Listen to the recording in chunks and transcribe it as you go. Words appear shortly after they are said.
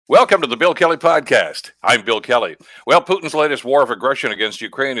Welcome to the Bill Kelly Podcast. I'm Bill Kelly. Well, Putin's latest war of aggression against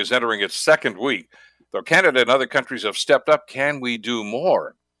Ukraine is entering its second week. Though Canada and other countries have stepped up, can we do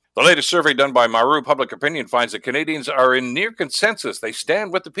more? The latest survey done by Maru Public Opinion finds that Canadians are in near consensus. They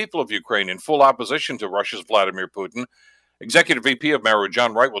stand with the people of Ukraine in full opposition to Russia's Vladimir Putin. Executive VP of Maru,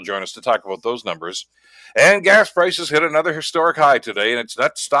 John Wright, will join us to talk about those numbers. And gas prices hit another historic high today, and it's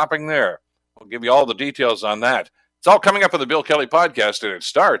not stopping there. We'll give you all the details on that. It's all coming up on the Bill Kelly Podcast, and it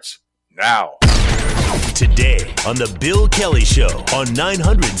starts now. Today on the Bill Kelly Show on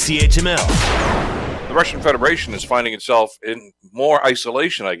 900 CHML. The Russian Federation is finding itself in more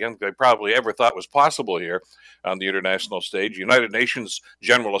isolation, I guess, they probably ever thought was possible here on the international stage. United Nations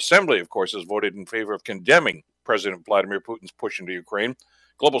General Assembly, of course, has voted in favor of condemning President Vladimir Putin's push into Ukraine.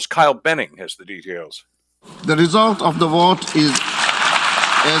 Global's Kyle Benning has the details. The result of the vote is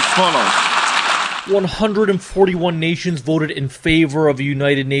as follows. 141 nations voted in favor of a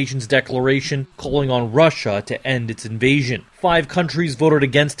United Nations declaration calling on Russia to end its invasion. 5 countries voted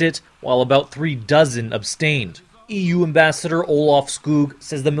against it, while about 36 abstained. EU Ambassador Olaf Skog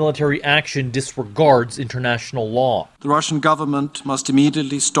says the military action disregards international law. The Russian government must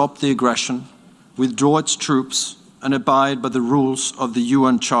immediately stop the aggression, withdraw its troops, and abide by the rules of the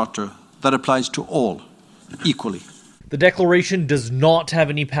UN Charter that applies to all equally. The declaration does not have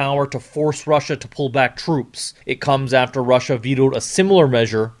any power to force Russia to pull back troops. It comes after Russia vetoed a similar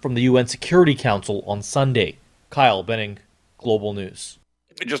measure from the UN Security Council on Sunday. Kyle Benning, Global News.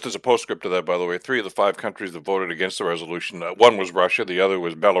 Just as a postscript to that, by the way, 3 of the 5 countries that voted against the resolution, one was Russia, the other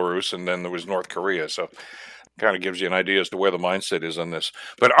was Belarus, and then there was North Korea. So kind of gives you an idea as to where the mindset is on this.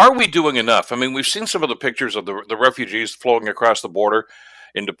 But are we doing enough? I mean, we've seen some of the pictures of the refugees flowing across the border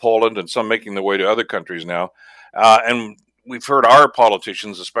into Poland and some making their way to other countries now. And we've heard our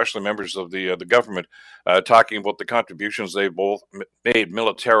politicians, especially members of the government, talking about the contributions they've both made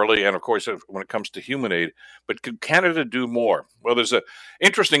militarily and, of course, when it comes to human aid. But could Canada do more? Well, there's an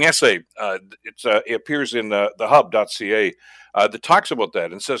interesting essay. It appears in the hub.ca that talks about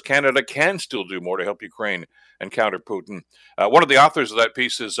that and says Canada can still do more to help Ukraine and counter Putin. One of the authors of that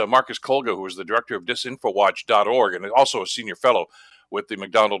piece is Marcus Kolga, who is the director of disinfowatch.org and also a senior fellow with the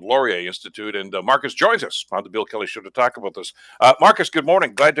Macdonald-Laurier Institute. And Marcus joins us on the Bill Kelly Show to talk about this. Marcus, good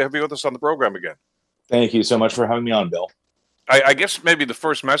morning. Glad to have you with us on the program again. Thank you so much for having me on, Bill. I guess maybe the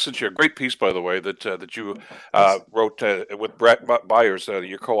first message here, great piece, by the way, that you wrote with Brett Byers,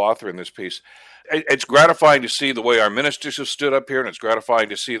 your co-author in this piece. It's gratifying to see the way our ministers have stood up here, and it's gratifying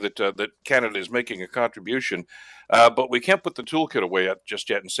to see that Canada is making a contribution. But we can't put the toolkit away just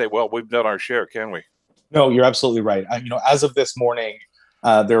yet and say, well, we've done our share, can we? No, you're absolutely right. As of this morning,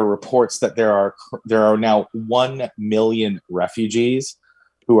 there are reports that there are now 1 million refugees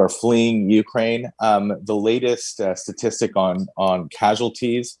who are fleeing Ukraine. The latest statistic on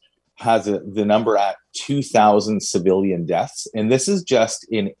casualties has the number at 2,000 civilian deaths, and this is just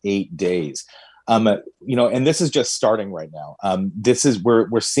in 8 days. And this is just starting right now.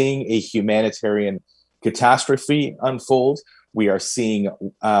 We're seeing a humanitarian catastrophe unfold. We are seeing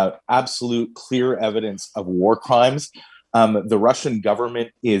absolute clear evidence of war crimes. The Russian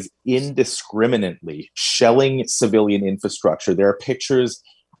government is indiscriminately shelling civilian infrastructure. There are pictures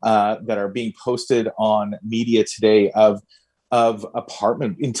that are being posted on media today of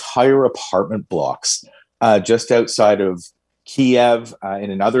entire apartment blocks just outside of Kiev and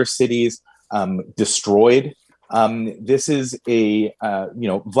in other cities destroyed. This is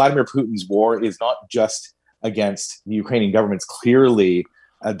Vladimir Putin's war is not just against the Ukrainian government's clearly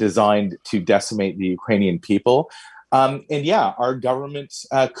designed to decimate the Ukrainian people. Our government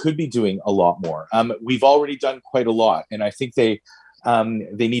could be doing a lot more. We've already done quite a lot, and I think they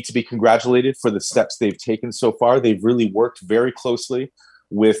need to be congratulated for the steps they've taken so far. They've really worked very closely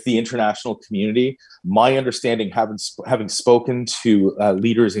with the international community. My understanding, having spoken to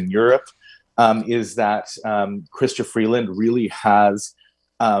leaders in Europe, is that Chrystia Freeland really has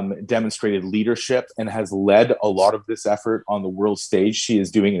demonstrated leadership and has led a lot of this effort on the world stage. She is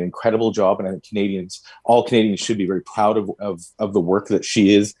doing an incredible job, and I think all Canadians should be very proud of the work that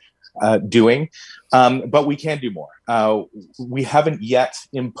she is doing. But we can do more. We haven't yet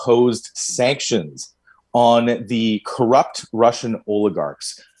imposed sanctions on the corrupt Russian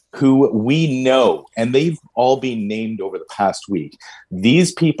oligarchs who we know, and they've all been named over the past week.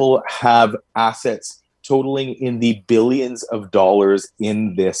 These people have assets totaling in the billions of dollars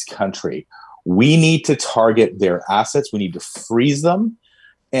in this country. We need to target their assets. We need to freeze them.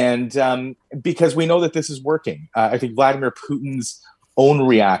 And because we know that this is working. I think Vladimir Putin's own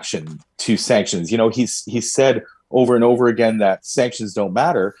reaction to sanctions, he's said over and over again that sanctions don't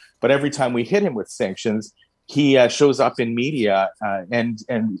matter. But every time we hit him with sanctions, he shows up in media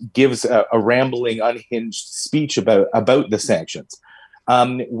and gives a rambling, unhinged speech about the sanctions.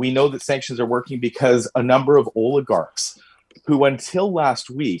 We know that sanctions are working because a number of oligarchs who until last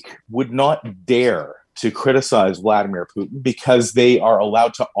week would not dare to criticize Vladimir Putin because they are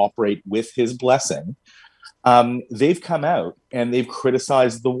allowed to operate with his blessing, they've come out and they've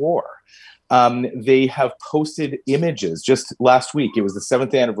criticized the war. They have posted images. Just last week, it was the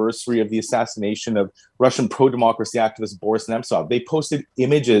 7th anniversary of the assassination of Russian pro-democracy activist Boris Nemtsov. They posted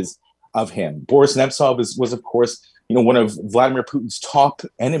images of him. Boris Nemtsov was of course, one of Vladimir Putin's top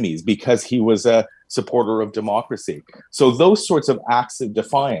enemies because he was a supporter of democracy. So those sorts of acts of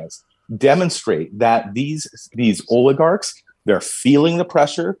defiance demonstrate that these oligarchs, they're feeling the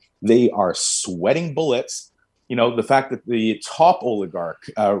pressure. They are sweating bullets. The fact that the top oligarch,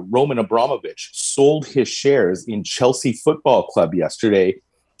 Roman Abramovich, sold his shares in Chelsea Football Club yesterday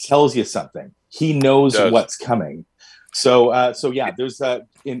tells you something. He knows what's coming. So yeah, there's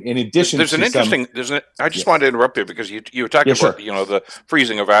in addition. There's an interesting. I just wanted to interrupt you because you were talking about the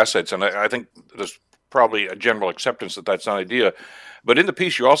freezing of assets, and I think there's probably a general acceptance that that's an idea. But in the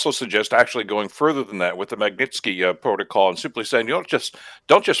piece, you also suggest actually going further than that with the Magnitsky protocol and simply saying, don't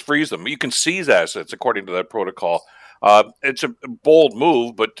just freeze them. You can seize assets according to that protocol. It's a bold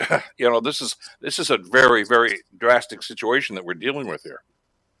move, but this is a very, very drastic situation that we're dealing with here.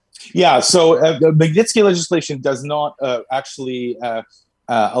 Yeah. So the Magnitsky legislation does not actually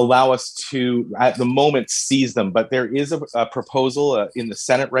allow us to, at the moment, seize them. But there is a proposal in the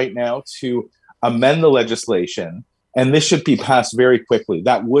Senate right now to amend the legislation. And this should be passed very quickly.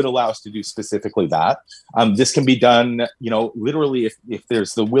 That would allow us to do specifically that. This can be done, literally if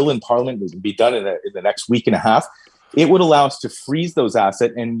there's the will in Parliament, it can be done in the next week and a half. It would allow us to freeze those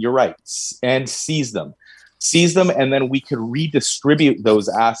assets, and you're right, and seize them. And then we could redistribute those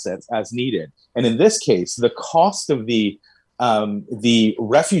assets as needed. And in this case, the cost of the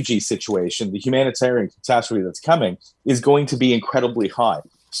refugee situation, the humanitarian catastrophe that's coming, is going to be incredibly high.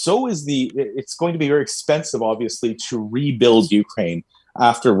 So it's going to be very expensive, obviously, to rebuild Ukraine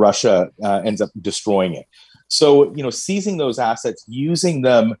after Russia ends up destroying it. So, seizing those assets, using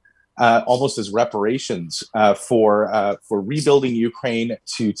them almost as reparations for rebuilding Ukraine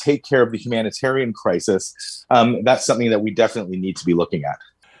to take care of the humanitarian crisis, that's something that we definitely need to be looking at.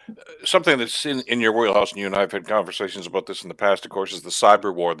 Something that's in your wheelhouse, and you and I have had conversations about this in the past, of course, is the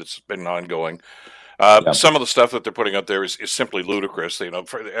cyber war that's been ongoing. Some of the stuff that they're putting out there is simply ludicrous,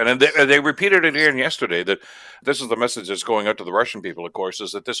 and they repeated it again yesterday, that this is the message that's going out to the Russian people, of course,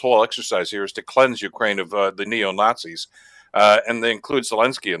 is that this whole exercise here is to cleanse Ukraine of the neo-Nazis. And they include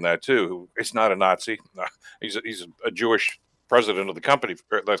Zelensky in that too, who is not a Nazi. He's a Jewish president of the country.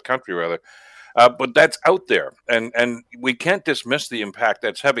 But that's out there, and we can't dismiss the impact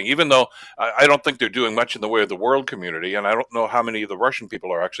that's having, even though I don't think they're doing much in the way of the world community, and I don't know how many of the Russian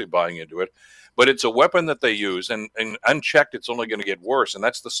people are actually buying into it. But it's a weapon that they use, and unchecked, it's only going to get worse. And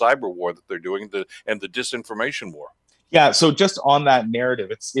that's the cyber war that they're doing, and the disinformation war. Yeah. So just on that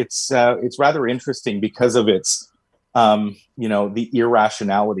narrative, it's rather interesting because of its the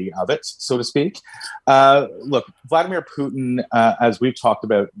irrationality of it, so to speak. Look, Vladimir Putin, as we've talked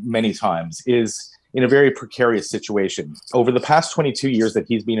about many times, is in a very precarious situation. Over the past 22 years that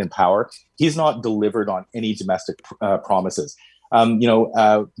he's been in power, he's not delivered on any domestic promises.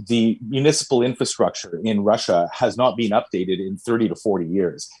 The municipal infrastructure in Russia has not been updated in 30 to 40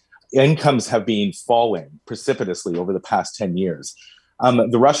 years. Incomes have been falling precipitously over the past 10 years.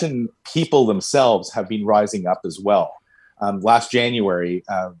 The Russian people themselves have been rising up as well. Last January,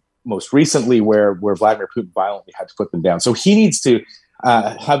 most recently, where Vladimir Putin violently had to put them down. So he needs to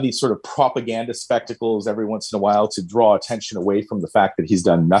have these sort of propaganda spectacles every once in a while to draw attention away from the fact that he's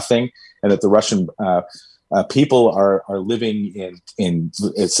done nothing, and that the Russian people are living in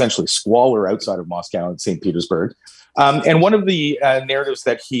essentially squalor outside of Moscow and St. Petersburg. And one of the narratives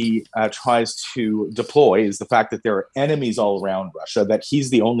that he tries to deploy is the fact that there are enemies all around Russia, that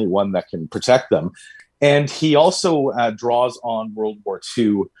he's the only one that can protect them. And he also draws on World War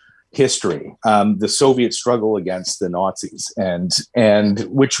II history, the Soviet struggle against the Nazis, and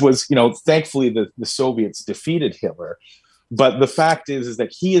which was, thankfully the Soviets defeated Hitler. But the fact is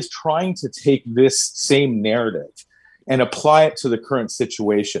that he is trying to take this same narrative and apply it to the current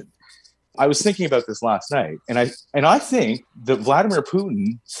situation. I was thinking about this last night, and I think that Vladimir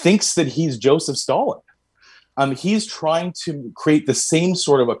Putin thinks that he's Joseph Stalin. He's trying to create the same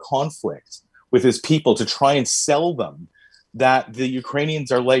sort of a conflict with his people to try and sell them that the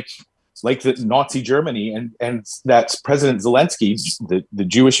Ukrainians are like the Nazi Germany, and that President Zelensky, the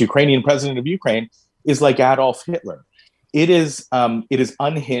Jewish Ukrainian president of Ukraine, is like Adolf Hitler. It is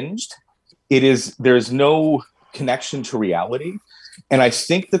unhinged. there's no connection to reality. And I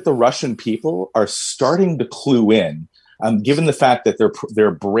think that the Russian people are starting to clue in, given the fact that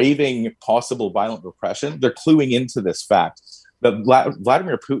they're braving possible violent repression. They're cluing into this fact that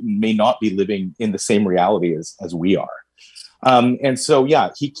Vladimir Putin may not be living in the same reality as we are. And so, yeah,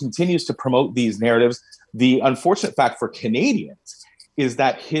 he continues to promote these narratives. The unfortunate fact for Canadians is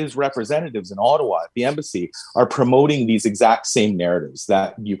that his representatives in Ottawa at the embassy are promoting these exact same narratives,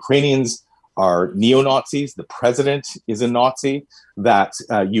 that Ukrainians are neo-Nazis, the president is a Nazi, that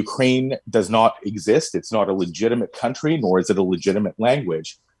Ukraine does not exist, it's not a legitimate country, nor is it a legitimate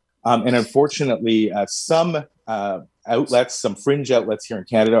language. And unfortunately, some outlets, some fringe outlets here in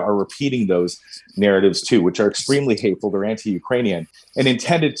Canada are repeating those narratives too, which are extremely hateful, they're anti-Ukrainian, and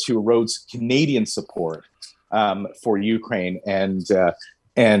intended to erode Canadian support for Ukraine and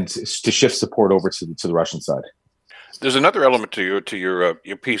to shift support over to the Russian side. There's another element to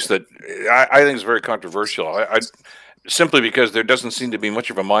your piece that I think is very controversial. I simply because there doesn't seem to be much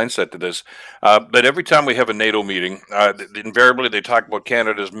of a mindset to this. But every time we have a NATO meeting, invariably they talk about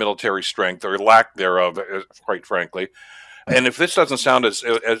Canada's military strength or lack thereof, quite frankly. And if this doesn't sound as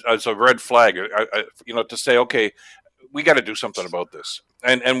a red flag, to say, okay, we got to do something about this.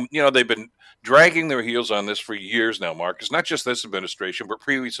 And they've been dragging their heels on this for years now, Mark. It's not just this administration, but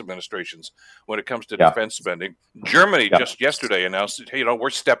previous administrations when it comes to defense spending. Germany just yesterday announced, hey,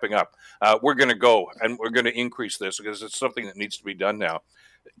 we're stepping up. We're going to go and we're going to increase this because it's something that needs to be done now.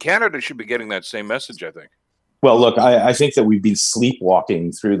 Canada should be getting that same message, I think. Well, look, I think that we've been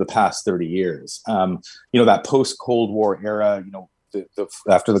sleepwalking through the past 30 years. That post-Cold War era,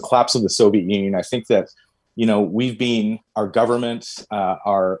 after the collapse of the Soviet Union, I think that we've been, our government,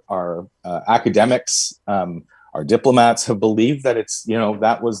 our academics, our diplomats have believed that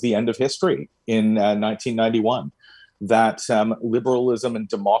that was the end of history in 1991, that liberalism and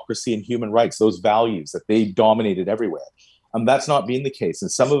democracy and human rights, those values, that they dominated everywhere. That's not been the case.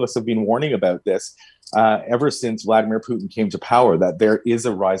 And some of us have been warning about this ever since Vladimir Putin came to power, that there is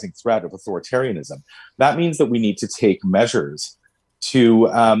a rising threat of authoritarianism. That means that we need to take measures to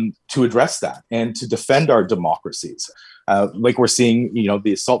address that and to defend our democracies, like we're seeing,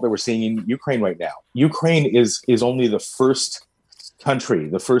 the assault that we're seeing in Ukraine right now. Ukraine is only the first country,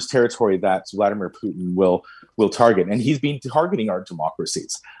 the first territory that Vladimir Putin will target, and he's been targeting our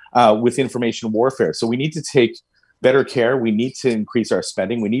democracies with information warfare. So we need to take better care. We need to increase our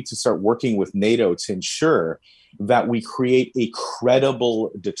spending. We need to start working with NATO to ensure that we create a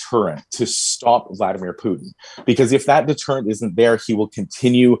credible deterrent to stop Vladimir Putin. Because if that deterrent isn't there, he will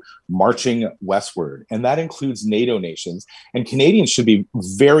continue marching westward. And that includes NATO nations. And Canadians should be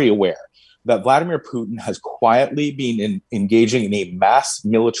very aware that Vladimir Putin has quietly been engaging in a mass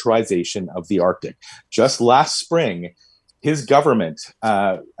militarization of the Arctic. Just last spring, his government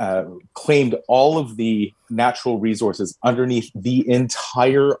claimed all of the natural resources underneath the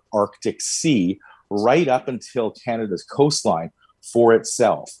entire Arctic Sea, right up until Canada's coastline for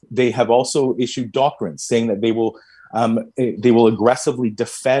itself. They have also issued doctrines saying that they will aggressively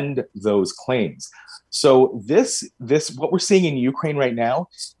defend those claims. So this what we're seeing in Ukraine right now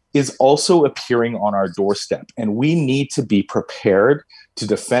is also appearing on our doorstep, and we need to be prepared to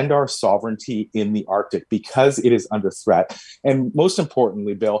defend our sovereignty in the Arctic because it is under threat. And most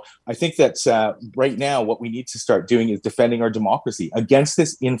importantly, Bill, I think that right now what we need to start doing is defending our democracy against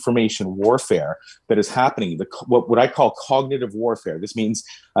this information warfare that is happening, what I call cognitive warfare. This means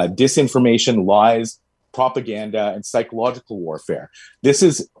disinformation, lies, propaganda, and psychological warfare.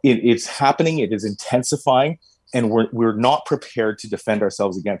 It's happening, it is intensifying, and we're not prepared to defend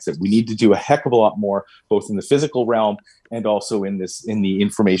ourselves against it. We need to do a heck of a lot more, both in the physical realm and also in the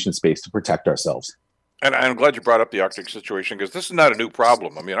information space, to protect ourselves. And I'm glad you brought up the Arctic situation, because this is not a new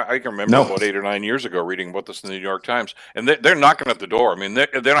problem. I mean, I can remember about 8 or 9 years ago reading about this in the New York Times, and they're knocking at the door. I mean,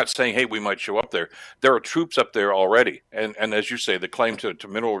 they're not saying, hey, we might show up there. There are troops up there already. And as you say, the claim to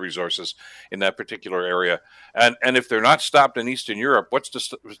mineral resources in that particular area. And if they're not stopped in Eastern Europe, what's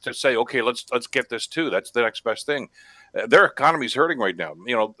to say, okay, let's get this too. That's the next best thing. Their economy's hurting right now.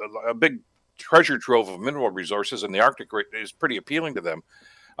 A big treasure trove of mineral resources in the Arctic is pretty appealing to them.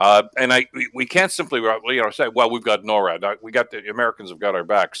 And we can't simply say, well, we've got NORAD. We got the Americans have got our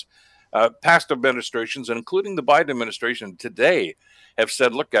backs. Past administrations, and including the Biden administration today, have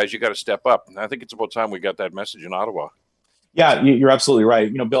said, look, guys, you got to step up. And I think it's about time we got that message in Ottawa. Yeah, you're absolutely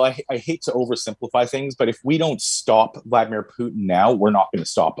right. Bill, I hate to oversimplify things, but if we don't stop Vladimir Putin now, we're not going to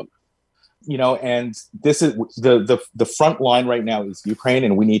stop him. And this is the front line right now is Ukraine,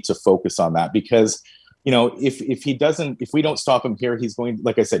 and we need to focus on that because if we don't stop him here, he's going,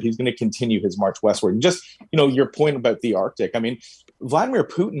 like I said, he's going to continue his march westward. And just, your point about the Arctic. I mean, Vladimir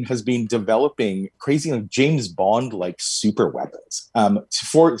Putin has been developing crazy, like James Bond-like super weapons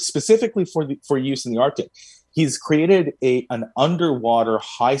specifically for use in the Arctic. He's created an underwater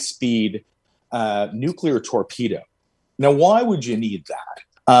high-speed nuclear torpedo. Now, why would you need that?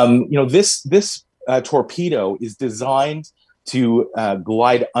 This torpedo is designed to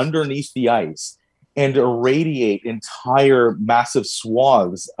glide underneath the ice and irradiate entire massive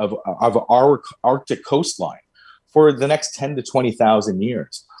swaths of our Arctic coastline for the next 10 to 20,000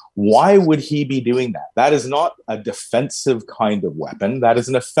 years. Why would he be doing that? That is not a defensive kind of weapon. That is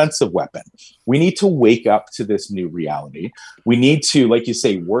an offensive weapon. We need to wake up to this new reality. We need to, like you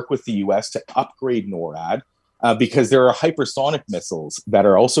say, work with the US to upgrade NORAD because there are hypersonic missiles that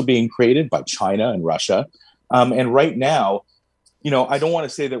are also being created by China and Russia. And right now, I don't want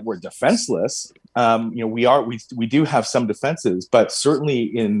to say that we're defenseless. We do have some defenses, but certainly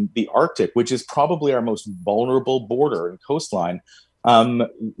in the Arctic, which is probably our most vulnerable border and coastline,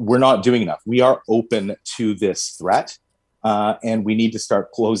 we're not doing enough. We are open to this threat, and we need to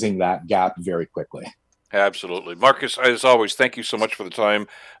start closing that gap very quickly. Absolutely. Marcus, as always, thank you so much for the time.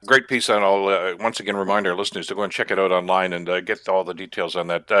 Great piece on all. Once again, remind our listeners to go and check it out online and get all the details on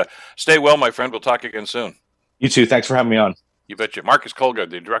that. Stay well, my friend. We'll talk again soon. You too. Thanks for having me on. You betcha. Marcus Kolga,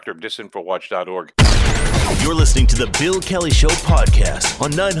 the director of disinfowatch.org. You're listening to the Bill Kelly Show podcast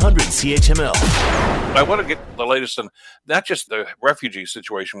on 900 CHML. I want to get the latest on not just the refugee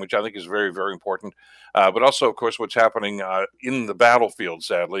situation, which I think is very, very important, but also, of course, what's happening in the battlefield,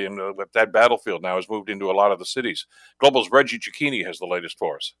 sadly. And that battlefield now has moved into a lot of the cities. Global's Reggie Cicchini has the latest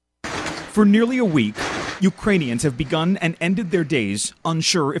for us. For nearly a week, Ukrainians have begun and ended their days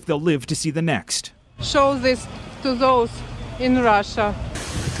unsure if they'll live to see the next. Show this to those in Russia.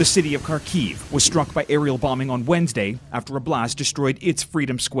 The city of Kharkiv was struck by aerial bombing on Wednesday after a blast destroyed its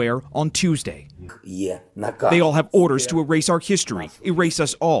Freedom Square on Tuesday. They all have orders to erase our history, erase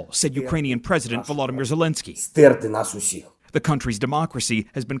us all, said Ukrainian President Volodymyr Zelensky. The country's democracy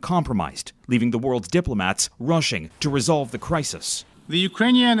has been compromised, leaving the world's diplomats rushing to resolve the crisis. The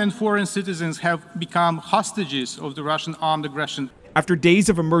Ukrainian and foreign citizens have become hostages of the Russian armed aggression. After days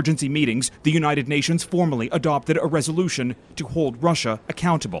of emergency meetings, the United Nations formally adopted a resolution to hold Russia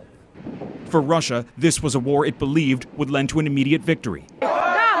accountable. For Russia, this was a war it believed would lend to an immediate victory.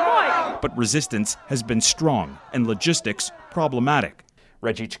 But resistance has been strong and logistics problematic.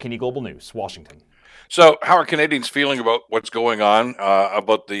 Reggie Cicchini, Global News, Washington. So how are Canadians feeling about what's going on,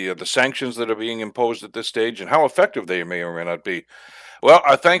 about the sanctions that are being imposed at this stage, and how effective they may or may not be? Well,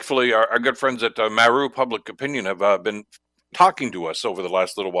 thankfully, our good friends at Maru Public Opinion have been talking to us over the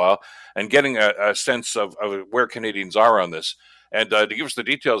last little while and getting a sense of where Canadians are on this. And to give us the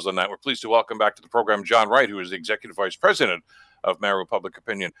details on that, we're pleased to welcome back to the program John Wright, who is the Executive Vice President of Maru Public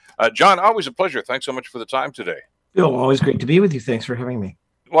Opinion. John, always a pleasure. Thanks so much for the time today. Bill, always great to be with you. Thanks for having me.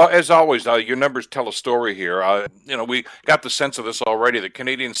 Well, as always, your numbers tell a story here. We got the sense of this already. The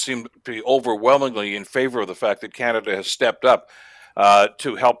Canadians seem to be overwhelmingly in favor of the fact that Canada has stepped up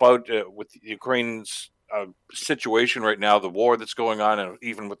to help out with Ukraine's situation right now, the war that's going on, and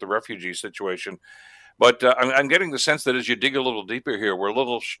even with the refugee situation. But I'm getting the sense that as you dig a little deeper here, we're a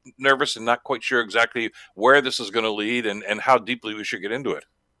little nervous and not quite sure exactly where this is going to lead and how deeply we should get into it.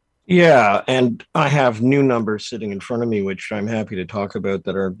 Yeah, and I have new numbers sitting in front of me, which I'm happy to talk about,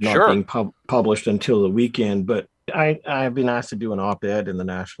 that are not being published until the weekend. But I've been asked to do an op-ed in the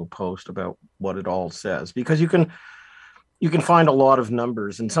National Post about what it all says, because you can find a lot of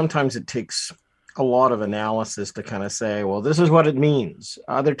numbers, and sometimes it takes a lot of analysis to kind of say, well, this is what it means.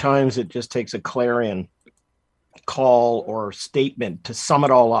 Other times it just takes a clarion call or statement to sum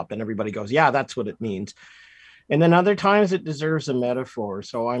it all up, and everybody goes, yeah, that's what it means. And then other times it deserves a metaphor.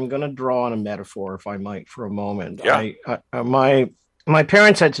 So I'm going to draw on a metaphor, if I might, for a moment. Yeah. My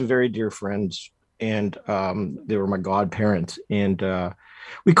parents had some very dear friends, and they were my godparents, and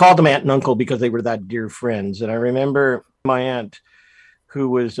we called them aunt and uncle because they were that dear friends. And I remember my aunt, who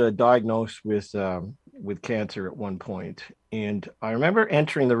was diagnosed with cancer at one point. And I remember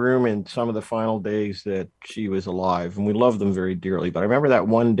entering the room in some of the final days that she was alive, and we loved them very dearly. But I remember that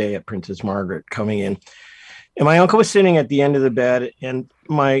one day at Princess Margaret coming in, and my uncle was sitting at the end of the bed, and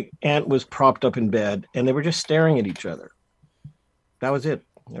my aunt was propped up in bed, and they were just staring at each other. That was it.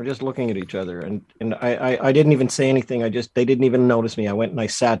 They were just looking at each other. And I didn't even say anything. They didn't even notice me. I went and I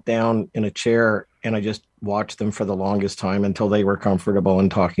sat down in a chair, and I just watched them for the longest time until they were comfortable in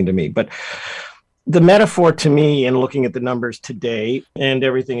talking to me. But the metaphor to me, in looking at the numbers today and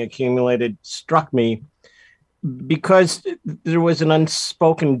everything accumulated, struck me because there was an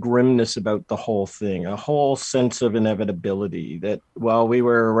unspoken grimness about the whole thing, a whole sense of inevitability, that while we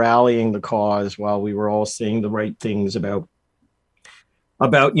were rallying the cause, while we were all saying the right things about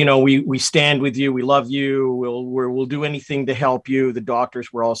about, we stand with you, we love you, we'll do anything to help you. The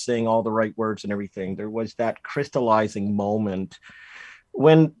doctors were all saying all the right words and everything. There was that crystallizing moment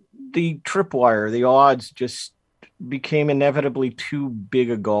when the tripwire, the odds just became inevitably too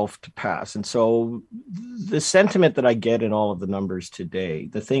big a gulf to pass. And so the sentiment that I get in all of the numbers today,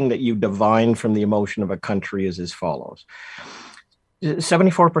 the thing that you divine from the emotion of a country is as follows.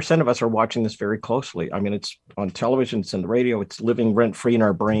 74% of us are watching this very closely. I mean, it's on television, it's on the radio, it's living rent-free in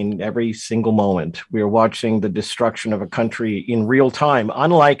our brain every single moment. We are watching the destruction of a country in real time,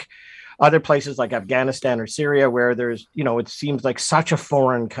 unlike other places like Afghanistan or Syria, where there's, it seems like such a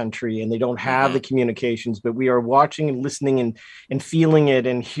foreign country and they don't have the communications, but we are watching and listening and feeling it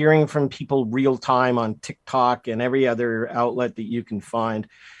and hearing from people real time on TikTok and every other outlet that you can find.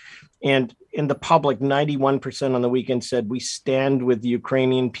 And in the public, 91% on the weekend said we stand with the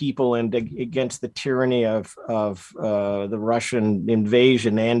Ukrainian people and against the tyranny of the Russian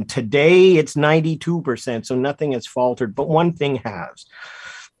invasion. And today it's 92%. So nothing has faltered, but one thing has,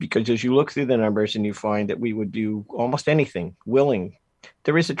 because as you look through the numbers and you find that we would do almost anything willing,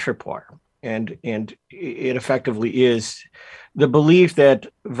 there is a tripwire. And it effectively is the belief that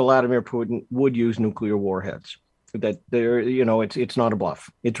Vladimir Putin would use nuclear warheads. That it's not a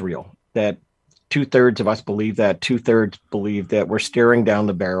bluff. It's real. That 2/3 of us believe that. 2/3 believe that we're staring down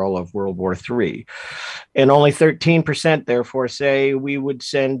the barrel of World War III. And only 13% therefore say we would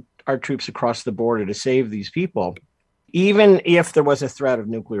send our troops across the border to save these people, even if there was a threat of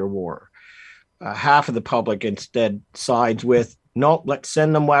nuclear war. Half of the public instead sides with, no, let's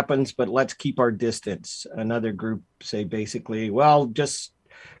send them weapons, but let's keep our distance. Another group say basically, well, just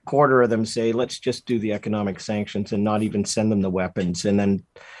quarter of them say, let's just do the economic sanctions and not even send them the weapons. And then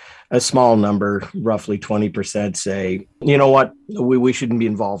a small number, roughly 20%, say, you know what, we shouldn't be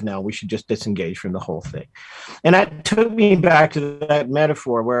involved now. We should just disengage from the whole thing. And that took me back to that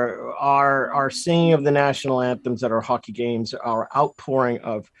metaphor where our singing of the national anthems at our hockey games, our outpouring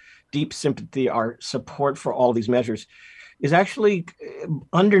of deep sympathy, our support for all these measures is actually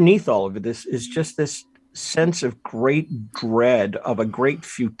underneath all of it. This is just this sense of great dread of a great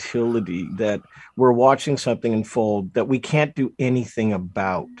futility that we're watching something unfold that we can't do anything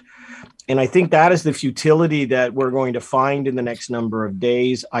about. And I think that is the futility that we're going to find in the next number of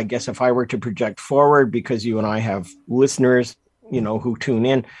days. I guess if I were to project forward, because you and I have listeners, who tune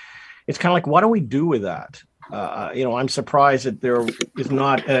in, it's kind of like, what do we do with that? I'm surprised that there is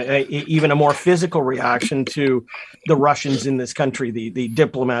not even a more physical reaction to the Russians in this country, the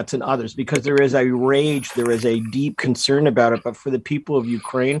diplomats and others, because there is a rage, there is a deep concern about it. But for the people of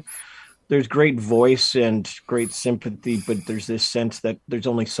Ukraine, there's great voice and great sympathy, but there's this sense that there's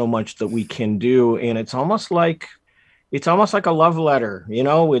only so much that we can do. And it's almost like a love letter,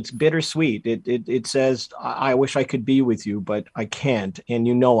 it's bittersweet. It says, I wish I could be with you, but I can't.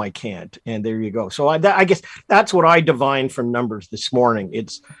 And I can't. And there you go. So I guess that's what I divined from numbers this morning.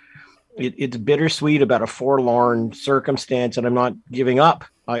 It's bittersweet about a forlorn circumstance, and I'm not giving up.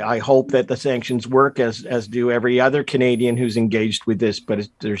 I hope that the sanctions work as do every other Canadian who's engaged with this, but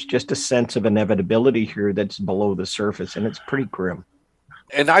there's just a sense of inevitability here that's below the surface, and it's pretty grim.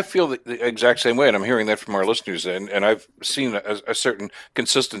 And I feel the exact same way, and I'm hearing that from our listeners, and I've seen a certain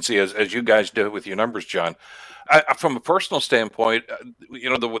consistency as you guys do with your numbers, John. From a personal standpoint,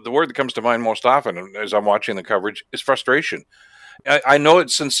 the word that comes to mind most often as I'm watching the coverage is frustration. I know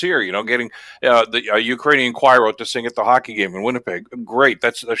it's sincere, getting the Ukrainian choir out to sing at the hockey game in Winnipeg. Great.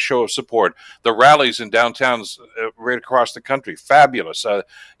 That's a show of support. The rallies in downtowns right across the country. Fabulous.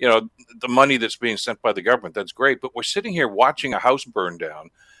 The money that's being sent by the government. That's great. But we're sitting here watching a house burn down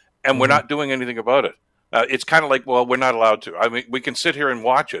and we're not doing anything about it. It's kind of like, well, we're not allowed to. I mean, we can sit here and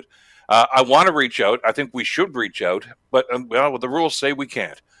watch it. I want to reach out. I think we should reach out. But the rules say we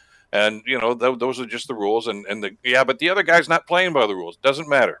can't. And, those are just the rules. But the other guy's not playing by the rules. Doesn't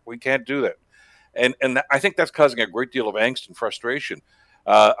matter. We can't do that. And I think that's causing a great deal of angst and frustration.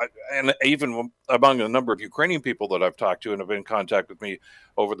 And even among a number of Ukrainian people that I've talked to and have been in contact with me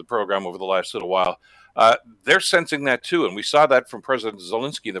over the program over the last little while, they're sensing that too. And we saw that from President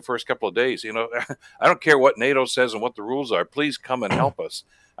Zelensky the first couple of days. I don't care what NATO says and what the rules are. Please come and help us.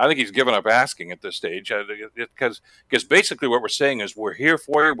 I think he's given up asking at this stage because basically what we're saying is we're here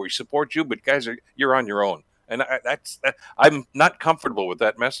for you, we support you, but guys, you're on your own. And I'm not comfortable with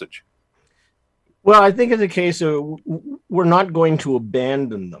that message. Well, I think it's a case of we're not going to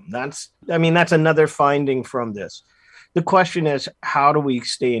abandon them. That's another finding from this. The question is, how do we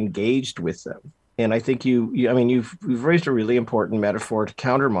stay engaged with them? And I think you've raised a really important metaphor to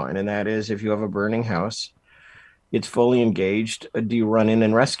counter mine, and that is if you have a burning house, it's fully engaged, do you run in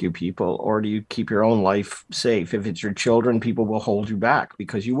and rescue people, or do you keep your own life safe? If it's your children, people will hold you back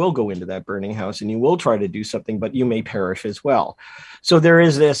because you will go into that burning house and you will try to do something, but you may perish as well. So there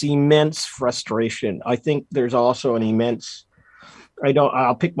is this immense frustration. I think there's also an immense,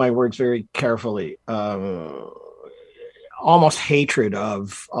 I'll pick my words very carefully, almost hatred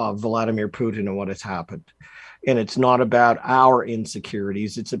of Vladimir Putin and what has happened. And it's not about our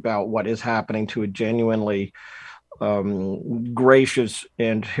insecurities. It's about what is happening to a genuinely gracious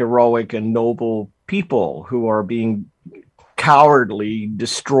and heroic and noble people who are being cowardly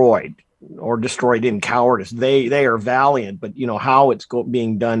destroyed or destroyed in cowardice. They are valiant, but how it's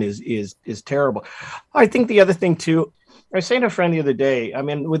being done is terrible. I think the other thing too, I was saying to a friend the other day, I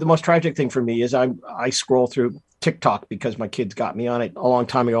mean, the most tragic thing for me is I scroll through TikTok because my kids got me on it a long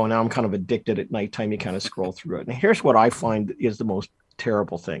time ago, and now I'm kind of addicted at nighttime. You kind of scroll through it. And here's what I find is the most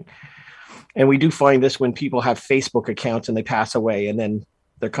terrible thing. And we do find this when people have Facebook accounts and they pass away and then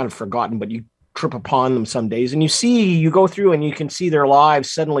they're kind of forgotten, but you trip upon them some days and you go through and you can see their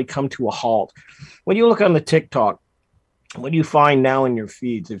lives suddenly come to a halt. When you look on the TikTok, what do you find now in your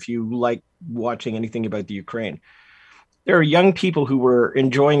feeds if you like watching anything about the Ukraine? There are young people who were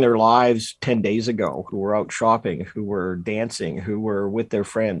enjoying their lives 10 days ago, who were out shopping, who were dancing, who were with their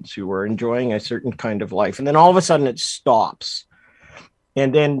friends, who were enjoying a certain kind of life. And then all of a sudden it stops.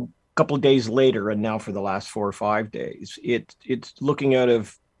 And then a couple of days later, and now for the last 4 or 5 days, it's looking out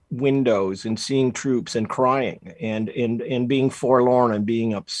of windows and seeing troops and crying and being forlorn and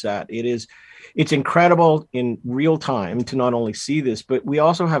being upset. It's incredible in real time to not only see this, but we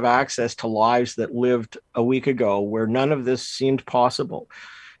also have access to lives that lived a week ago where none of this seemed possible,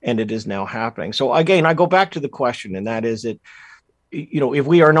 and it is now happening. So again, I go back to the question, and that is if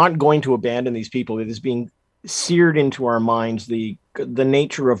we are not going to abandon these people, it is being seared into our minds the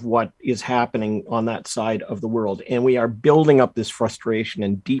nature of what is happening on that side of the world, and we are building up this frustration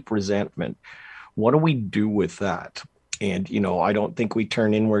and deep resentment. What do we do with that? And I don't think we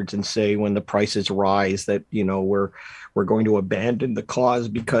turn inwards and say when the prices rise that we're going to abandon the cause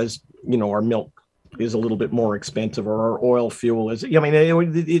because our milk is a little bit more expensive or our oil fuel is. I mean,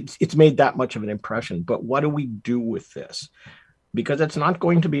 it's made that much of an impression. But what do we do with this? Because it's not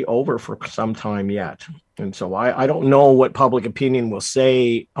going to be over for some time yet. And so I don't know what public opinion will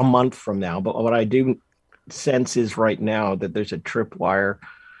say a month from now, but what I do sense is right now that there's a tripwire.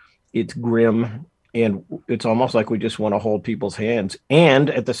 It's grim, and it's almost like we just want to hold people's hands and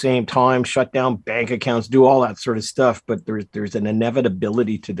at the same time shut down bank accounts, do all that sort of stuff. But there's an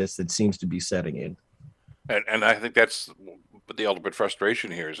inevitability to this that seems to be setting in. And I think that's the ultimate frustration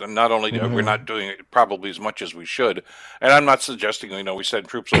here is, and not only we're not doing it probably as much as we should, and I'm not suggesting we send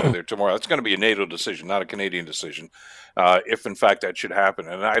troops over there tomorrow. It's going to be a NATO decision, not a Canadian decision, if in fact that should happen.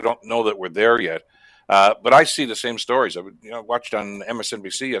 And I don't know that we're there yet, but I see the same stories. I watched on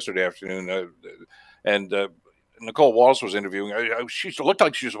MSNBC yesterday afternoon, and Nicole Walsh was interviewing. She looked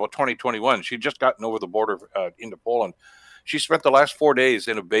like she was about 2021. She'd just gotten over the border into Poland. She spent the last 4 days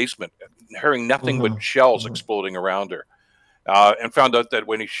in a basement, hearing nothing but shells exploding around her. And found out that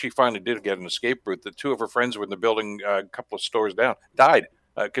when she finally did get an escape route, the two of her friends were in the building a couple of stores down, died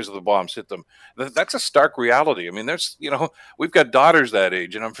because of the bombs hit them. That's a stark reality. I mean, we've got daughters that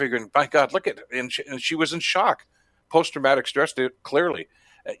age, and I'm figuring, my God, look at it. And she was in shock. Post-traumatic stress, clearly.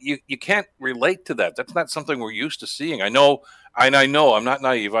 You can't relate to that. That's not something we're used to seeing. I know, I'm not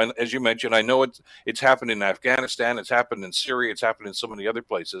naive. As you mentioned, I know it's happened in Afghanistan, it's happened in Syria, it's happened in so many other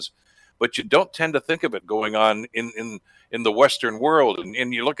places. But you don't tend to think of it going on in the Western world.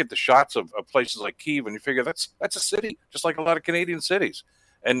 And you look at the shots of places like Kyiv and you figure that's a city, just like a lot of Canadian cities.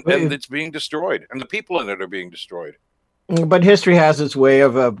 And it's being destroyed. And the people in it are being destroyed. But history has its way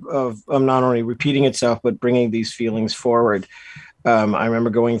of not only repeating itself, but bringing these feelings forward. I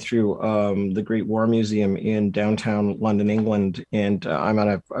remember going through the Great War Museum in downtown London, England, and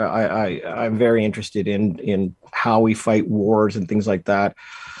I'm very interested in how we fight wars and things like that.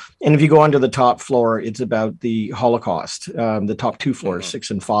 And if you go onto the top floor, it's about the Holocaust, the top two floors, 6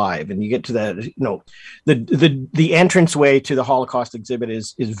 and 5. And you get to that, the entranceway to the Holocaust exhibit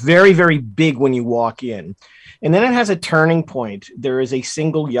is very, very big when you walk in. And then it has a turning point. There is a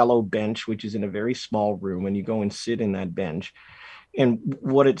single yellow bench, which is in a very small room, and you go and sit in that bench. And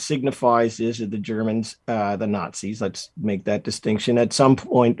what it signifies is that the Germans, the Nazis, let's make that distinction, at some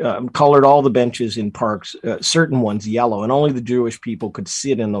point colored all the benches in parks, certain ones yellow, and only the Jewish people could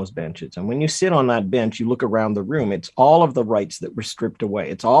sit in those benches. And when you sit on that bench, you look around the room, it's all of the rights that were stripped away.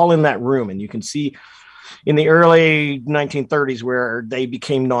 It's all in that room, and you can see in the early 1930s where they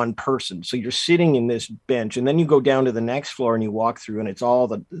became non-person. So you're sitting in this bench, and then you go down to the next floor and you walk through, and it's all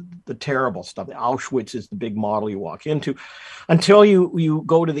the terrible stuff. Auschwitz is the big model you walk into, until you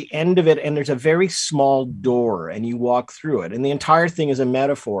go to the end of it, and there's a very small door, and you walk through it, and the entire thing is a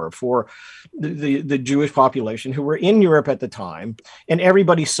metaphor for the Jewish population who were in Europe at the time, and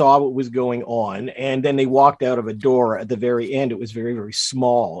everybody saw what was going on, and then they walked out of a door at the very end. It was very, very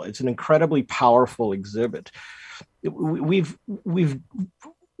small. It's an incredibly powerful exhibit. We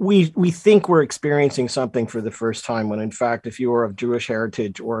think we're experiencing something for the first time, when in fact, if you are of Jewish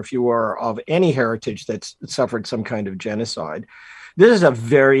heritage, or if you are of any heritage that's suffered some kind of genocide, this is a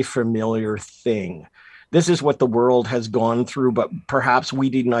very familiar thing. This is what the world has gone through, but perhaps we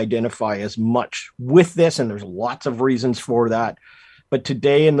didn't identify as much with this, and there's lots of reasons for that. But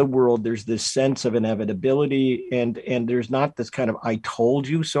today in the world, there's this sense of inevitability, and there's not this kind of "I told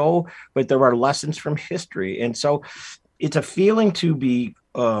you so," but there are lessons from history. And so it's a feeling to be,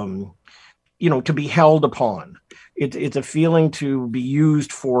 to be held upon. It's a feeling to be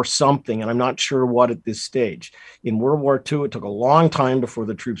used for something, and I'm not sure what at this stage. In World War II, it took a long time before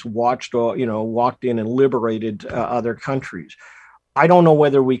the troops walked in and liberated other countries. I don't know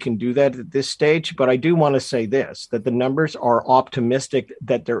whether we can do that at this stage, but I do want to say this, that the numbers are optimistic,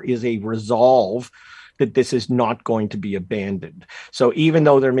 that there is a resolve that this is not going to be abandoned. So even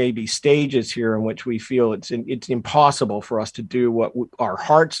though there may be stages here in which we feel it's impossible for us to do what our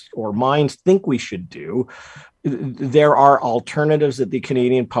hearts or minds think we should do, there are alternatives that the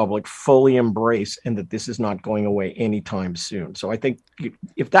Canadian public fully embrace, and that this is not going away anytime soon. So I think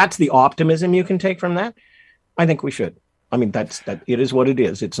if that's the optimism you can take from that, I think we should. I mean, that it is what it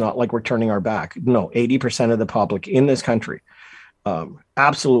is. It's not like we're turning our back. No, 80% of the public in this country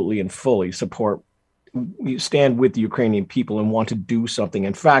absolutely and fully support, we stand with the Ukrainian people and want to do something.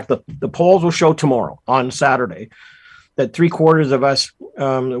 In fact, the polls will show tomorrow, on Saturday, that 3/4 of us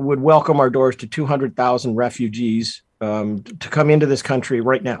would welcome our doors to 200,000 refugees to come into this country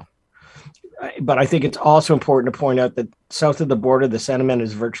right now. But I think it's also important to point out that south of the border, the sentiment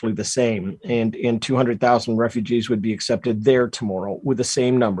is virtually the same, and 200,000 refugees would be accepted there tomorrow with the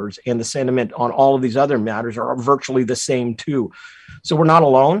same numbers. And the sentiment on all of these other matters are virtually the same too. So we're not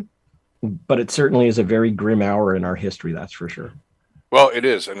alone, but it certainly is a very grim hour in our history. That's for sure. Well, it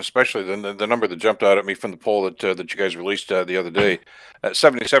is, and especially the number that jumped out at me from the poll that you guys released the other day.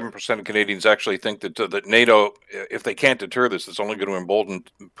 77% of Canadians actually think that NATO, if they can't deter this, it's only going to embolden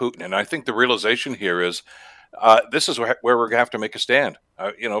Putin. And I think the realization here is this is where we're going to have to make a stand.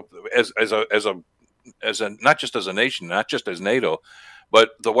 As a not just as a nation, not just as NATO, but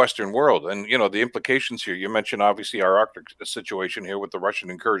the Western world. And the implications here. You mentioned obviously our Arctic situation here with the Russian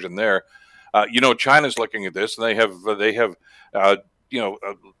incursion there. China's looking at this, and they have.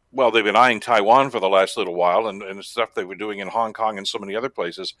 They've been eyeing Taiwan for the last little while, and stuff they were doing in Hong Kong and so many other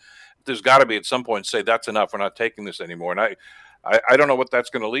places. There's got to be at some point say that's enough. We're not taking this anymore. And I don't know what that's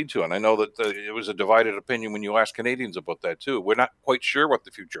going to lead to. And I know that it was a divided opinion when you ask Canadians about that too. We're not quite sure what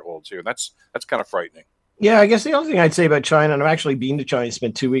the future holds here. That's kind of frightening. Yeah, I guess the only thing I'd say about China, and I've actually been to China,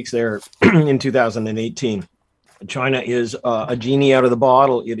 spent 2 weeks there in 2018. China is a genie out of the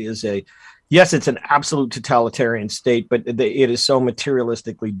bottle. Yes, it's an absolute totalitarian state, but it is so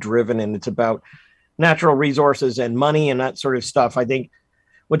materialistically driven, and it's about natural resources and money and that sort of stuff. I think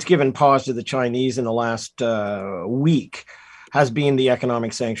what's given pause to the Chinese in the last week has been the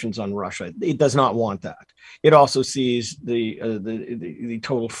economic sanctions on Russia. It does not want that. It also sees the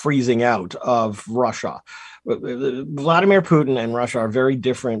total freezing out of Russia. Vladimir Putin and Russia are very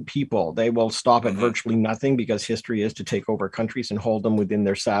different people. They will stop at virtually nothing, because history is to take over countries and hold them within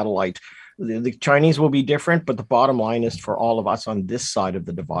their satellite. The Chinese will be different, but the bottom line is for all of us on this side of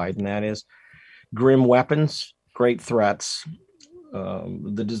the divide, and that is grim weapons, great threats,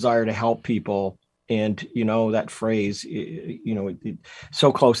 the desire to help people, and that phrase,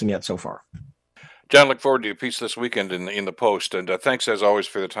 so close and yet so far. John, look forward to your piece this weekend in the Post, and thanks as always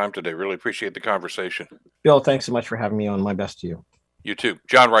for the time today. Really appreciate the conversation. Bill, thanks so much for having me on. My best to you. You too.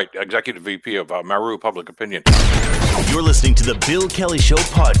 John Wright, Executive VP of Maru Public Opinion. You're listening to the Bill Kelly Show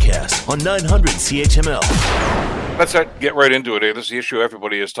podcast on 900 CHML. Let's get right into it. This is the issue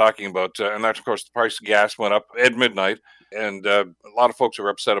everybody is talking about, and that's, of course, the price of gas went up at midnight, and a lot of folks are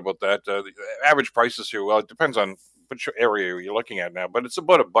upset about that. The average prices here, well, it depends on which area you're looking at now, but it's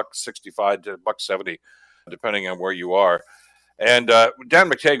about $1.65 to $1.70, depending on where you are. And Dan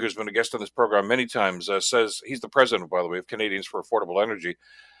McTague, who's been a guest on this program many times, says he's the president, by the way, of Canadians for Affordable Energy.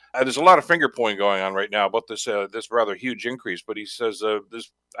 There's a lot of finger pointing going on right now about this rather huge increase, but he says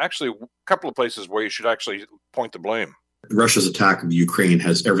there's actually a couple of places where you should actually point the blame. Russia's attack of Ukraine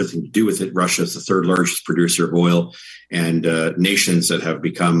has everything to do with it. Russia is the third largest producer of oil, and nations that have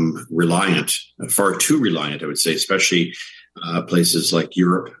become reliant, far too reliant, I would say, especially places like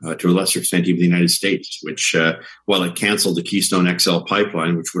Europe, to a lesser extent, even the United States, which, while it canceled the Keystone XL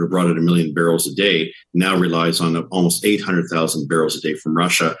pipeline, which would have brought it 1 million barrels a day, now relies on almost 800,000 barrels a day from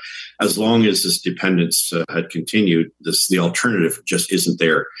Russia. As long as this dependence had continued, the alternative just isn't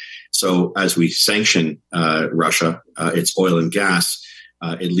there. So as we sanction Russia, its oil and gas,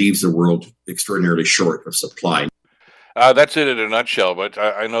 it leaves the world extraordinarily short of supply. That's it in a nutshell, but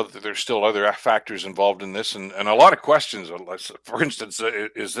I know that there's still other factors involved in this and a lot of questions. For instance,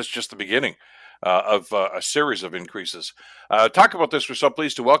 is this just the beginning of a series of increases? Talk about this, we're so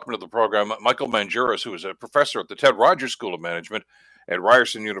pleased to welcome to the program Michael Mangiaras, who is a professor at the Ted Rogers School of Management at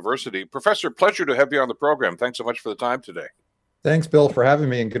Ryerson University. Professor, pleasure to have you on the program. Thanks so much for the time today. Thanks, Bill, for having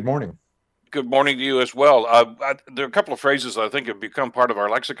me, and good morning. Good morning to you as well. There are a couple of phrases I think have become part of our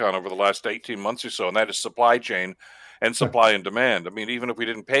lexicon over the last 18 months or so, and that is supply chain and supply and demand. I mean, even if we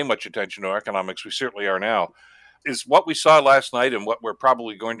didn't pay much attention to economics, we certainly are now. Is what we saw last night and what we're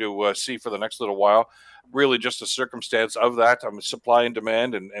probably going to see for the next little while really just a circumstance of that? I mean, supply and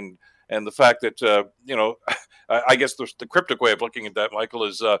demand and the fact that, I guess the cryptic way of looking at that, Michael,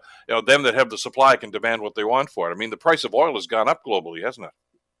 is, them that have the supply can demand what they want for it. I mean, the price of oil has gone up globally, hasn't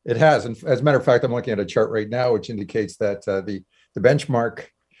it? It has. And as a matter of fact, I'm looking at a chart right now, which indicates that the benchmark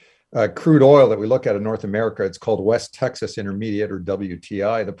crude oil that we look at in North America, it's called West Texas Intermediate, or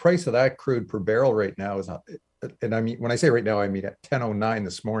WTI. The price of that crude per barrel right now is, and I mean, when I say right now, I mean at 10:09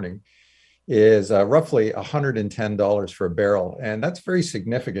 this morning, is roughly $110 for a barrel. And that's very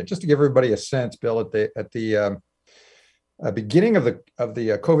significant. Just to give everybody a sense, Bill, at the beginning of the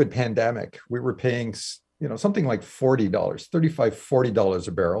COVID pandemic, we were paying, something like $40, $35, $40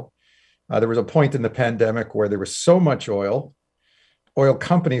 a barrel. There was a point in the pandemic where there was so much oil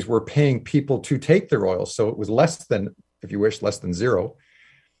companies were paying people to take their oil. So it was less than, if you wish, less than zero.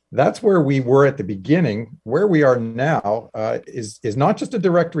 That's where we were at the beginning. Where we are now is not just a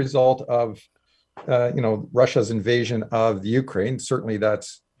direct result of, Russia's invasion of the Ukraine. Certainly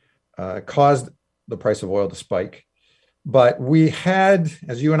that's caused the price of oil to spike. But we had,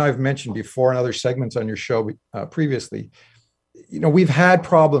 as you and I have mentioned before in other segments on your show previously, we've had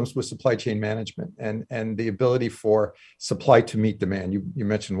problems with supply chain management and the ability for supply to meet demand. You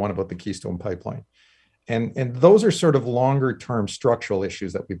mentioned one about the Keystone pipeline. And those are sort of longer term structural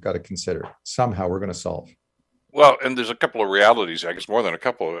issues that we've got to consider. Somehow we're going to solve. Well, and there's a couple of realities, I guess more than a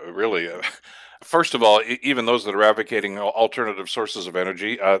couple, really. First of all, even those that are advocating alternative sources of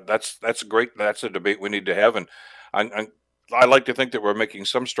energy, that's great. That's a debate we need to have. And I like to think that we're making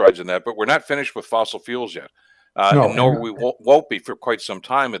some strides in that, but we're not finished with fossil fuels yet. Nor we won't be for quite some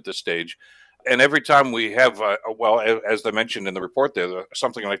time at this stage. And every time we have, as I mentioned in the report there,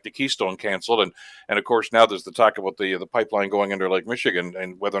 something like the Keystone canceled. And of course, now there's the talk about the pipeline going under Lake Michigan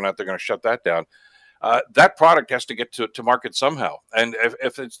and whether or not they're going to shut that down. That product has to get to market somehow. And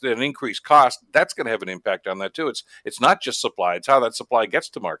if it's an increased cost, that's going to have an impact on that too. It's not just supply. It's how that supply gets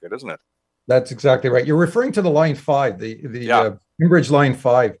to market, isn't it? That's exactly right. You're referring to the Line 5, the Enbridge Line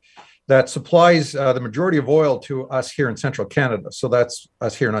 5. That supplies the majority of oil to us here in central Canada. So that's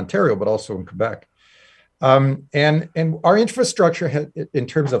us here in Ontario, but also in Quebec. And our infrastructure in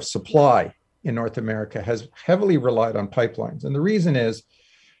terms of supply in North America has heavily relied on pipelines. And the reason is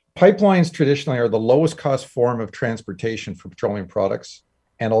pipelines traditionally are the lowest cost form of transportation for petroleum products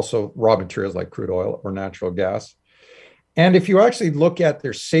and also raw materials like crude oil or natural gas. And if you actually look at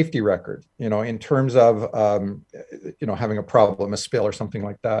their safety record, in terms of, having a problem, a spill or something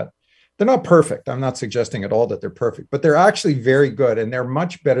like that, they're not perfect. I'm not suggesting at all that they're perfect, but they're actually very good, and they're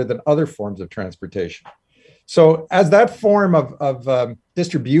much better than other forms of transportation. So as that form of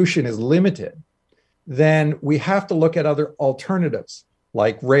distribution is limited, then we have to look at other alternatives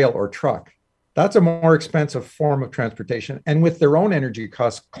like rail or truck. That's a more expensive form of transportation. And with their own energy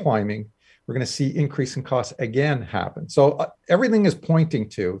costs climbing, we're going to see increase in costs again happen. So everything is pointing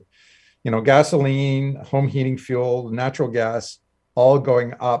to, gasoline, home heating fuel, natural gas, all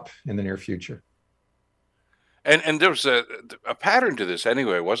going up in the near future. And there was a pattern to this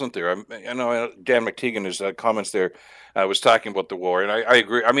anyway, wasn't there? I know Dan McTeagan, his comments there, was talking about the war, and I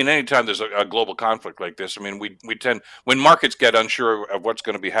agree. I mean, anytime there's a global conflict like this, I mean, we tend, when markets get unsure of what's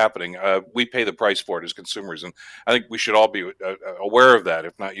going to be happening, we pay the price for it as consumers, and I think we should all be aware of that,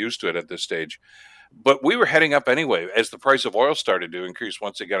 if not used to it at this stage. But we were heading up anyway as the price of oil started to increase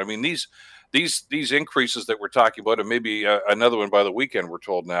once again. I mean, these increases that we're talking about, and maybe another one by the weekend, we're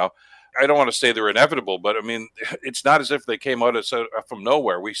told now. I don't want to say they're inevitable, but I mean, it's not as if they came out from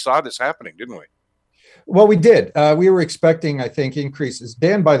nowhere. We saw this happening, didn't we? Well, we did. We were expecting, I think, increases.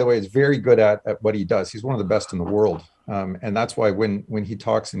 Dan, by the way, is very good at what he does. He's one of the best in the world. And that's why when he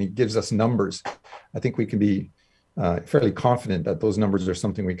talks and he gives us numbers, I think we can be fairly confident that those numbers are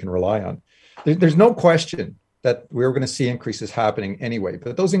something we can rely on. There's no question that we're going to see increases happening anyway,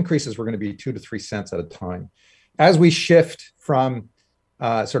 but those increases were going to be 2 to 3 cents at a time. As we shift from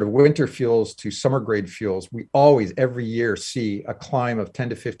sort of winter fuels to summer grade fuels, we always every year see a climb of 10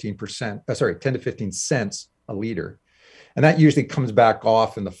 to 15 cents a liter. And that usually comes back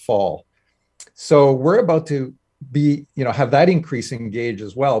off in the fall. So we're about to have that increase engage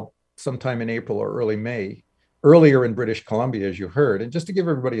as well sometime in April or early May, earlier in British Columbia, as you heard. And just to give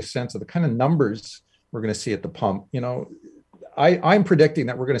everybody a sense of the kind of numbers we're going to see at the pump, I'm predicting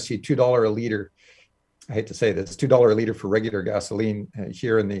that we're going to see $2 a liter. I hate to say this, $2 a liter for regular gasoline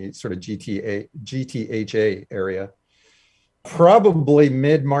here in the sort of GTHA area, probably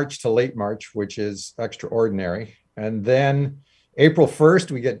mid-March to late March, which is extraordinary. And then April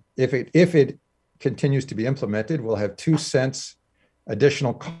 1st, we get, if it continues to be implemented, we'll have 2 cents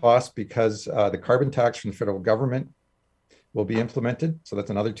additional cost because the carbon tax from the federal government will be implemented. So that's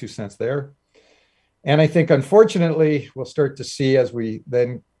another 2 cents there. And I think, unfortunately, we'll start to see as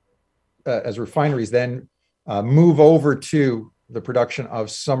refineries then move over to the production of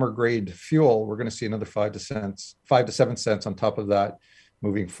summer grade fuel, we're going to see another 5 to 7 cents on top of that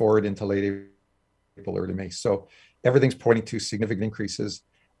moving forward into late April, early May. So everything's pointing to significant increases.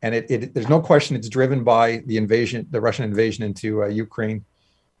 And there's no question it's driven by the Russian invasion into Ukraine.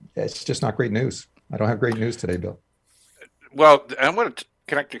 It's just not great news. I don't have great news today, Bill. Well, I want to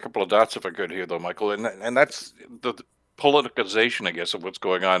connect a couple of dots if I could here, though, Michael, and that's the politicization, I guess, of what's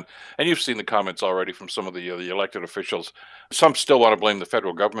going on. And you've seen the comments already from some of the elected officials. Some still want to blame the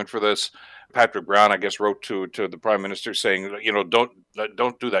federal government for this. Patrick Brown, I guess, wrote to the prime minister saying,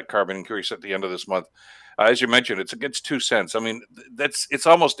 don't do that carbon increase at the end of this month. As you mentioned, it's against 2 cents. I mean, it's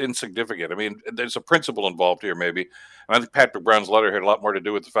almost insignificant. I mean, there's a principle involved here, maybe. And I think Patrick Brown's letter had a lot more to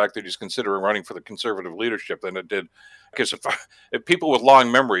do with the fact that he's considering running for the conservative leadership than it did. Because if people with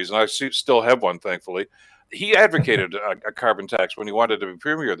long memories, and I still have one, thankfully, he advocated a carbon tax when he wanted to be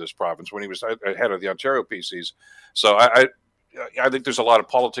premier of this province, when he was head of the Ontario PCs. So I think there's a lot of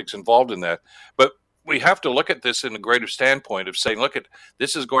politics involved in that. But we have to look at this in a greater standpoint of saying, look,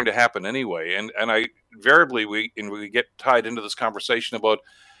 this is going to happen anyway. And I invariably, we get tied into this conversation about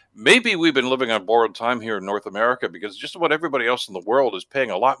maybe we've been living on borrowed time here in North America, because just about everybody else in the world is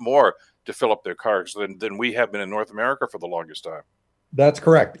paying a lot more to fill up their cars than we have been in North America for the longest time. That's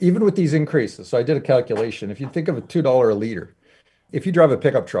correct. Even with these increases. So I did a calculation. If you think of a $2 a liter, if you drive a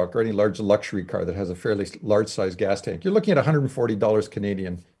pickup truck or any large luxury car that has a fairly large size gas tank, you're looking at $140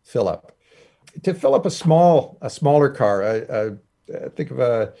 Canadian fill up. To fill up a smaller car, I think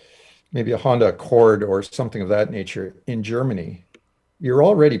of maybe a Honda Accord or something of that nature in Germany, you're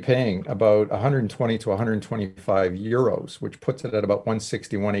already paying about 120 to 125 euros, which puts it at about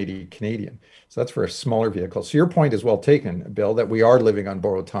 160, 180 Canadian. So that's for a smaller vehicle. So your point is well taken, Bill, that we are living on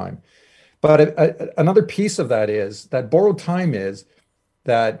borrowed time. But another piece of that is that borrowed time is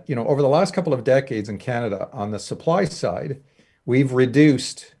that, over the last couple of decades in Canada, on the supply side, we've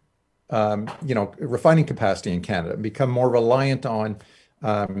reduced refining capacity in Canada and become more reliant on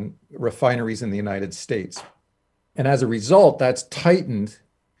refineries in the United States. And as a result, that's tightened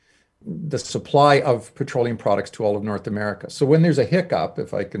the supply of petroleum products to all of North America. So when there's a hiccup,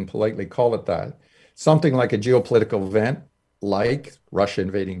 if I can politely call it that, something like a geopolitical event, like Russia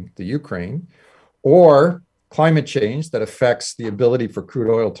invading the Ukraine, or climate change that affects the ability for crude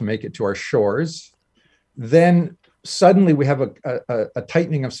oil to make it to our shores, then suddenly we have a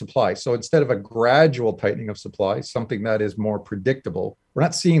tightening of supply. So instead of a gradual tightening of supply, something that is more predictable, we're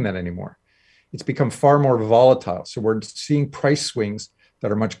not seeing that anymore. It's become far more volatile. So we're seeing price swings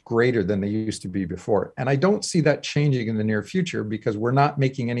that are much greater than they used to be before. And I don't see that changing in the near future because we're not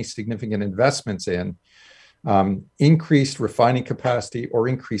making any significant investments in increased refining capacity or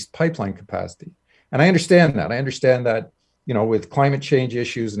increased pipeline capacity. And I understand that. I understand that, with climate change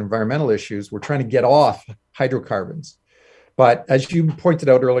issues and environmental issues, we're trying to get off hydrocarbons. But as you pointed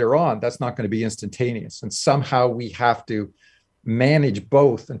out earlier on, that's not going to be instantaneous. And somehow we have to manage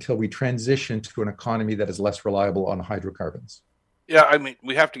both until we transition to an economy that is less reliable on hydrocarbons. Yeah, I mean,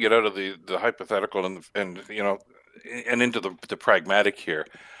 we have to get out of the hypothetical and into the pragmatic here.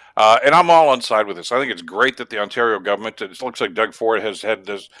 And I'm all on side with this. I think it's great that the Ontario government, it looks like Doug Ford has had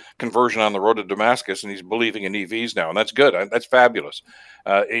this conversion on the road to Damascus, and he's believing in EVs now, and that's good. That's fabulous.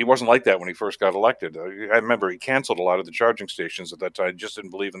 He wasn't like that when he first got elected. I remember he canceled a lot of the charging stations at that time, just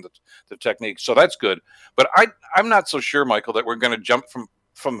didn't believe in the technique. So that's good. But I'm not so sure, Michael, that we're going to jump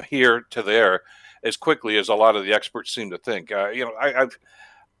from here to there as quickly as a lot of the experts seem to think.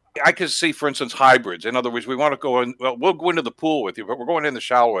 I could see, for instance, hybrids. In other words, we want to go in. Well, we'll go into the pool with you, but we're going in the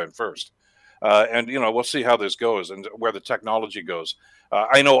shallow end first, and we'll see how this goes and where the technology goes.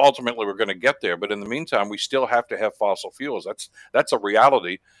 I know ultimately we're going to get there, but in the meantime, we still have to have fossil fuels. That's a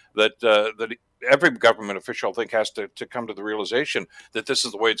reality that every government official, I think, has to come to the realization that this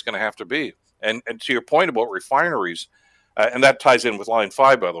is the way it's going to have to be. And to your point about refineries, and that ties in with Line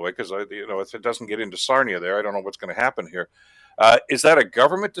 5, by the way, because if it doesn't get into Sarnia there, I don't know what's going to happen here. Is that a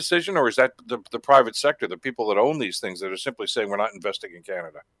government decision, or is that the private sector, the people that own these things, that are simply saying we're not investing in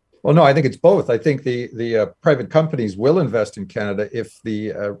Canada? Well, no, I think it's both. I think the private companies will invest in Canada if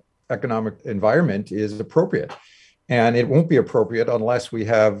the economic environment is appropriate. And it won't be appropriate unless we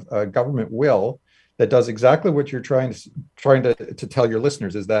have a government will that does exactly what you're trying to tell your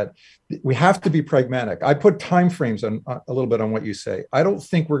listeners, is that we have to be pragmatic. I put timeframes on a little bit on what you say. I don't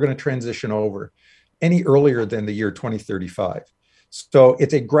think we're going to transition over any earlier than the year 2035. So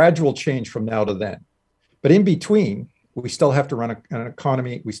it's a gradual change from now to then. But in between, we still have to run an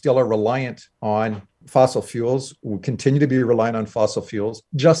economy. We still are reliant on fossil fuels. We continue to be reliant on fossil fuels,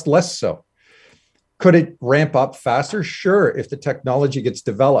 just less so. Could it ramp up faster? Sure, if the technology gets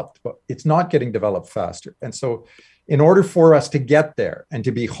developed, but it's not getting developed faster. And so in order for us to get there and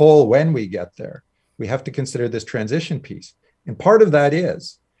to be whole when we get there, we have to consider this transition piece. And part of that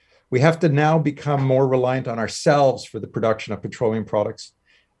is we have to now become more reliant on ourselves for the production of petroleum products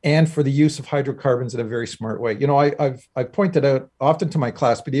and for the use of hydrocarbons in a very smart way. I've pointed out often to my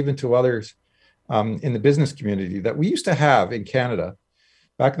class, but even to others in the business community, that we used to have in Canada,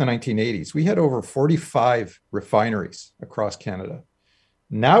 back in the 1980s, we had over 45 refineries across Canada.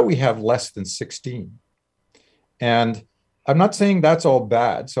 Now we have less than 16. And I'm not saying that's all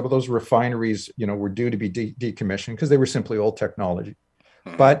bad. Some of those refineries, were due to be decommissioned because they were simply old technology.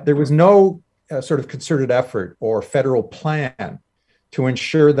 But there was no sort of concerted effort or federal plan to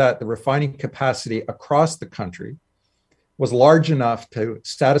ensure that the refining capacity across the country was large enough to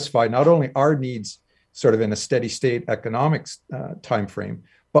satisfy not only our needs sort of in a steady state economics timeframe,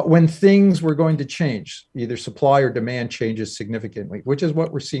 but when things were going to change, either supply or demand changes significantly, which is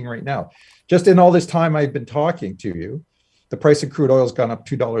what we're seeing right now. Just in all this time I've been talking to you, the price of crude oil has gone up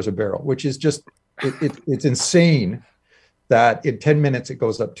 $2 a barrel, which is just, it's insane that in 10 minutes it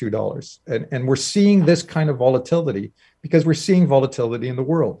goes up $2. And we're seeing this kind of volatility because we're seeing volatility in the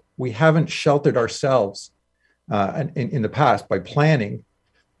world. We haven't sheltered ourselves in the past by planning,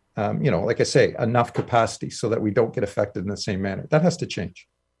 like I say, enough capacity so that we don't get affected in the same manner. That has to change.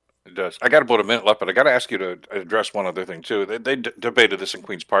 It does. I got about a minute left, but I got to ask you to address one other thing too. They debated this in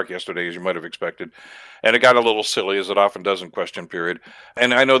Queen's Park yesterday, as you might have expected, and it got a little silly, as it often does in question period.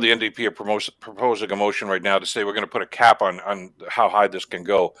 And I know the NDP are proposing a motion right now to say we're going to put a cap on how high this can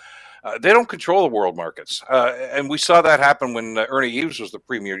go. They don't control the world markets, and we saw that happen when Ernie Eves was the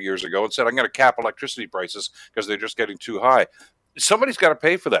premier years ago and said, "I'm going to cap electricity prices because they're just getting too high." Somebody's got to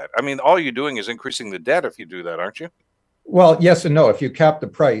pay for that. I mean, all you're doing is increasing the debt if you do that, aren't you? Well, yes and no. If you cap the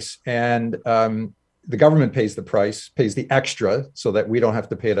price and the government pays the price, pays the extra so that we don't have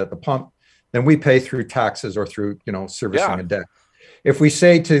to pay it at the pump, then we pay through taxes or through, servicing a debt. If we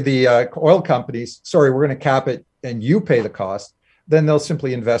say to the oil companies, sorry, we're going to cap it and you pay the cost, then they'll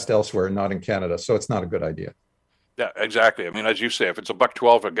simply invest elsewhere, not in Canada. So it's not a good idea. Yeah, exactly. I mean, as you say, if it's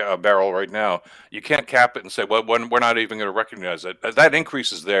 $1.12 a barrel right now, you can't cap it and say, well, we're not even going to recognize it. That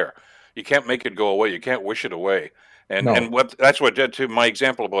increase is there. You can't make it go away. You can't wish it away. And that's what did to my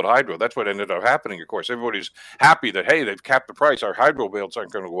example about hydro. That's what ended up happening. Of course, everybody's happy that, hey, they've capped the price. Our hydro bills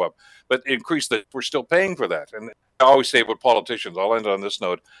aren't going to go up, but increase that we're still paying for that. And I always say with politicians, I'll end on this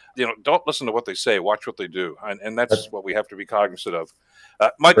note, don't listen to what they say, watch what they do. And that's what we have to be cognizant of.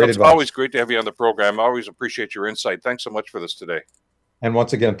 Michael, it's always great to have you on the program. I always appreciate your insight. Thanks so much for this today. And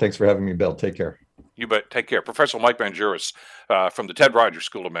once again, thanks for having me, Bill. Take care. You bet. Take care. Professor Mike Banjuris from the Ted Rogers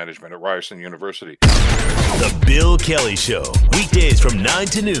School of Management at Ryerson University. The Bill Kelly Show, weekdays from 9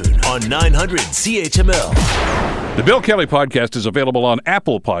 to noon on 900 CHML. The Bill Kelly Podcast is available on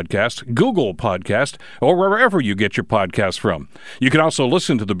Apple Podcast, Google Podcast, or wherever you get your podcasts from. You can also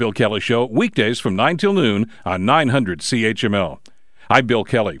listen to The Bill Kelly Show weekdays from 9 till noon on 900 CHML. I'm Bill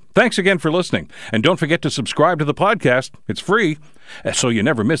Kelly. Thanks again for listening. And don't forget to subscribe to the podcast. It's free, so you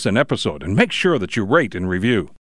never miss an episode. And make sure that you rate and review.